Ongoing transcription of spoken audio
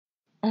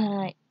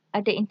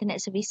ada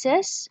internet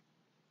services.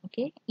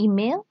 Okay,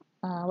 email.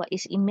 What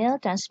is email?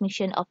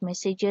 Transmission of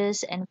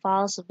messages and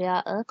files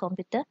via a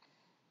computer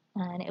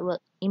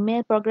network.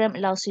 Email program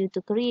allows you to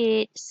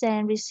create,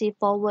 send, receive,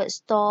 forward,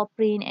 store,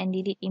 print and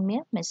delete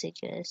email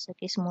messages.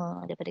 Okay,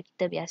 semua daripada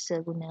kita biasa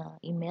guna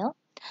email.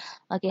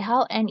 Okay,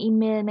 how an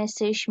email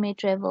message may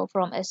travel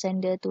from a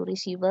sender to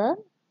receiver.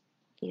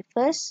 Okay,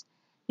 first,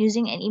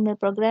 using an email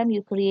program,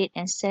 you create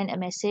and send a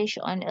message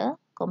on a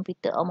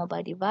computer or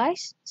mobile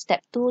device.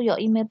 Step 2, your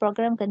email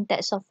program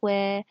contains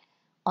software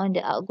on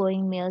the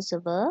outgoing mail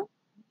server.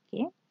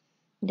 Okay.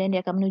 Then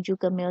dia akan menuju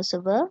ke mail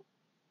server.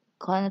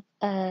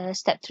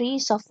 Step 3,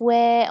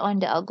 software on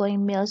the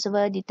outgoing mail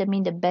server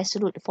determine the best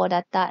route for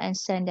data and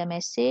send the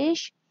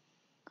message.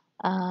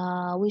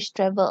 Which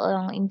travel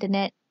along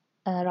internet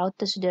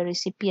routers to the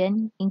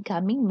recipient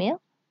incoming mail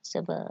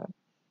server.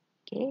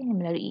 Okay,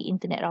 melalui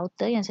internet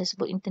router yang saya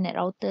sebut internet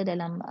router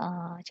dalam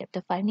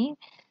chapter 5 ni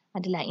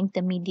adalah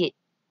intermediate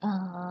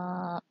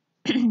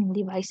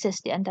devices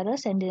di antara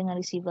sender dengan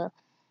receiver.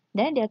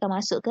 Then dia akan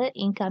masuk ke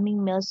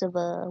incoming mail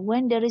server.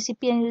 When the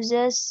recipient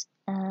users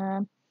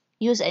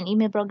use an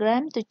email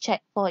program to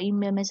check for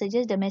email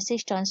messages, the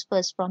message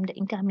transfers from the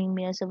incoming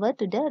mail server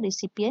to the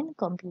recipient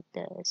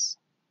computers.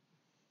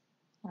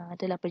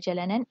 Itulah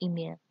perjalanan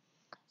email.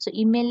 So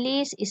email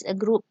list is a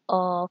group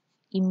of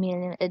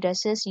email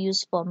addresses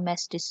used for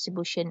mass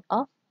distribution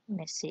of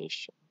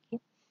message. Okay.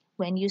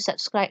 When you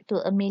subscribe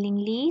to a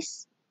mailing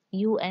list,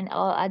 you and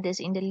all others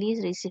in the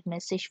list receive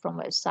message from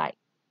website.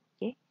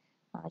 Okay.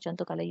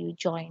 Contoh kalau you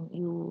join,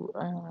 you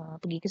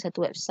pergi ke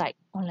satu website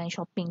online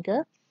shopping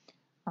ke,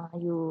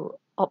 you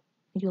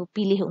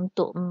pilih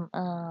untuk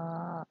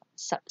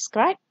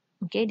subscribe,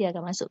 okay, dia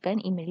akan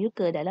masukkan email you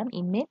ke dalam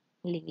email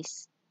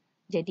list.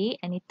 Jadi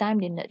anytime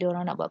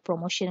diorang nak buat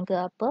promotion ke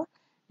apa,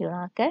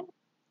 diorang akan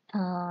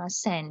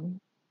send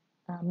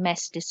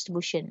mass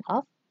distribution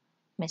of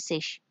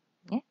message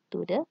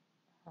to the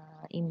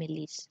email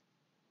list.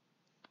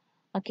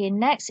 Okay,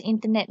 next,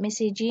 internet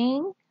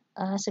messaging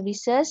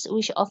services,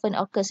 which often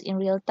occurs in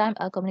real time,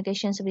 are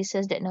communication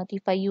services that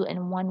notify you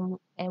and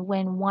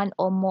when one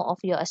or more of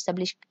your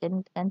established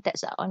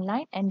contacts are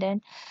online, and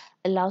then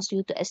allows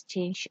you to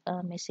exchange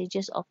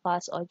messages or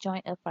files or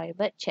join a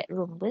private chat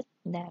room with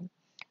them.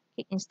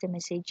 Okay, instant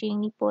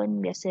messaging ni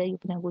pun biasa you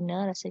pernah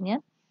guna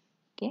rasanya.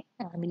 Okay,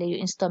 bila you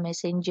install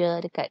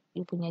Messenger dekat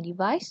you punya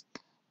device,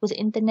 with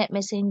internet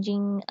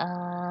messaging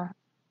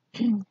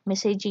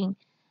messaging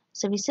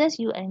services,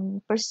 you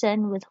and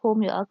person with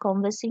whom you are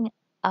conversing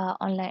are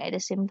online at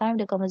the same time.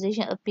 The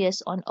conversation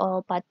appears on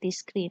all parties'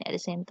 screen at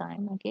the same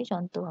time. Okay,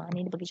 contoh.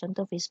 Ni dia bagi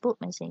contoh Facebook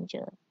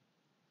Messenger.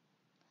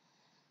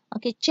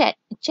 Okay, chat.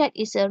 Chat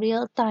is a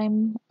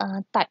real-time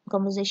type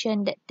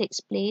conversation that takes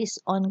place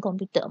on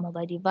computer or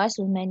mobile device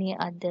with many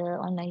other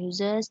online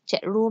users.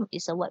 Chat room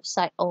is a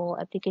website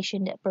or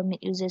application that permit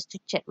users to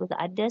chat with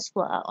others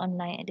who are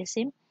online at the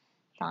same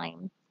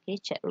time. Okay,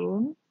 chat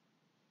room.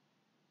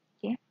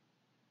 Okay.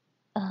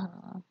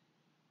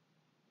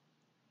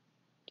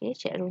 Okay,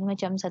 chat room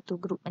macam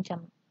satu group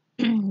macam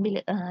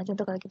bila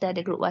contoh kalau kita ada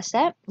group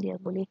WhatsApp, dia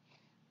boleh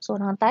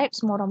seorang type,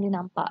 semua orang boleh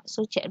nampak.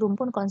 So chat room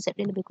pun konsep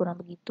dia lebih kurang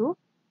begitu.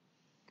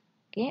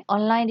 Okay,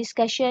 online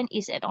discussion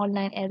is an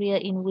online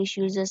area in which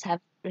users have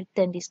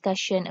written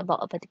discussion about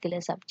a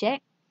particular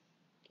subject.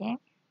 Okay.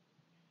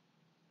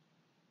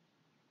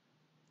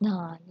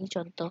 Nah, ni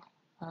contoh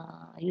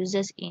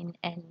users in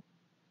an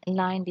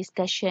online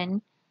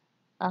discussion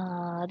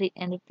read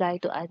and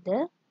reply to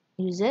other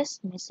users'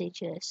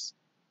 messages.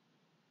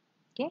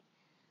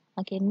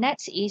 Okay,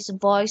 next is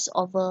voice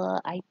over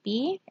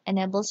IP,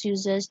 enables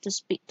users to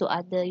speak to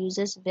other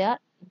users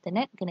via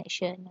internet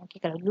connection.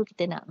 Okay, kalau dulu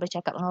kita nak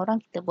bercakap dengan orang,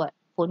 kita buat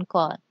phone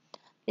call.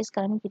 Okay,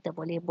 sekarang ni kita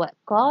boleh buat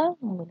call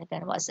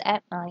menggunakan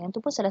WhatsApp. Yang tu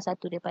pun salah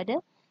satu daripada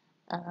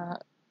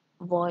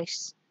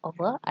voice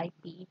over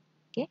IP.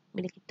 Okay,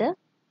 bila kita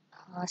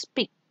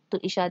speak to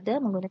each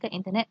other menggunakan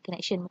internet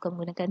connection, bukan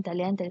menggunakan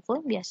talian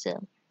telefon biasa.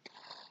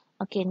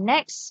 Okay,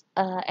 next,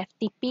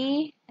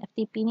 FTP.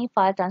 FTP ni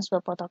file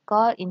transfer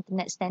protocol,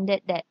 internet standard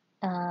that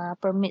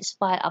permits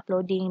file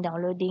uploading,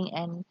 downloading,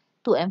 and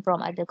to and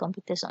from other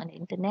computers on the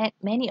internet.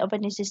 Many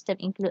operating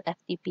systems include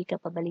FTP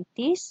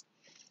capabilities.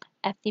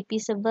 FTP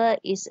server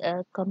is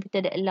a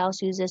computer that allows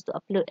users to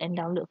upload and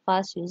download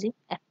files using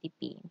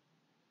FTP.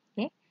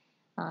 Okay,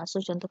 so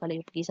contoh kalau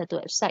you pergi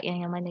satu website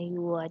yang mana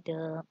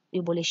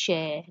you boleh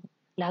share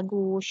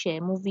lagu,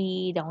 share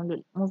movie,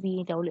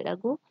 download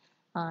lagu.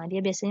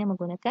 Dia biasanya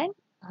menggunakan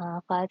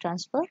file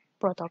transfer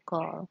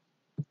protocol.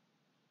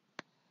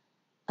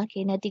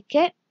 Okay,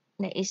 netiquette,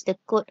 that is the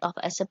code of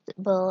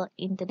acceptable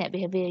internet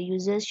behavior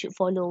users should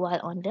follow while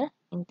on the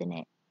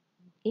internet.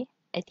 Okay,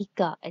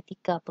 etika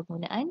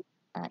penggunaan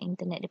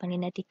internet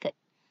dipanggil netiquette.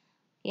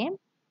 Okay,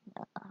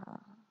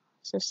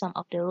 so some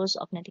of the rules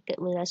of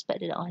netiquette with respect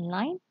to the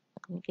online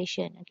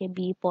communication. Okay,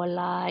 be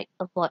polite,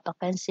 avoid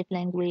offensive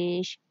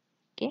language.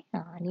 Okay,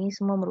 ni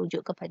semua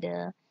merujuk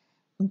kepada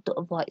untuk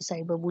avoid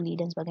cyberbully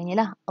dan sebagainya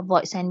lah.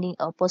 Avoid sending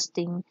or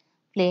posting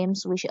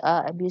claims which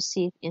are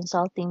abusive,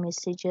 insulting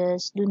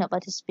messages. Do not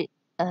participate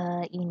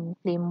in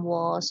flame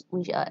wars,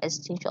 which are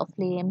exchange of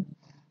flame.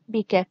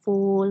 Be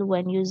careful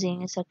when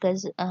using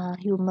sarcasm,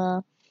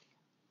 humor.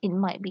 It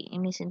might be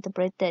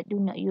misinterpreted. Do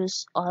not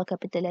use all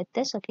capital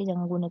letters. Okay,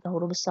 jangan gunakan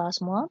huruf besar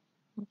semua.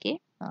 Okay,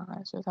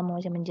 so sama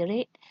macam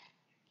menjerit.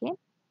 Okay,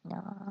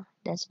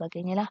 dan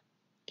sebagainya lah.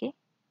 Okay.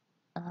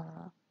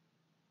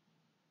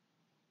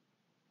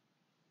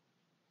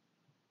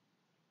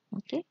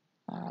 Okay.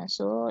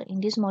 So in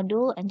this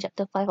module and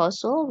chapter 5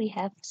 also, we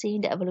have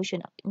seen the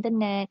evolution of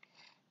internet,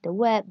 the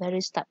web,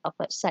 various type of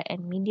website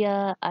and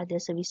media,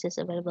 other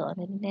services available on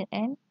the internet,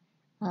 and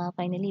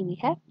finally we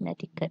have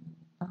netiquette.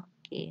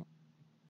 Okay.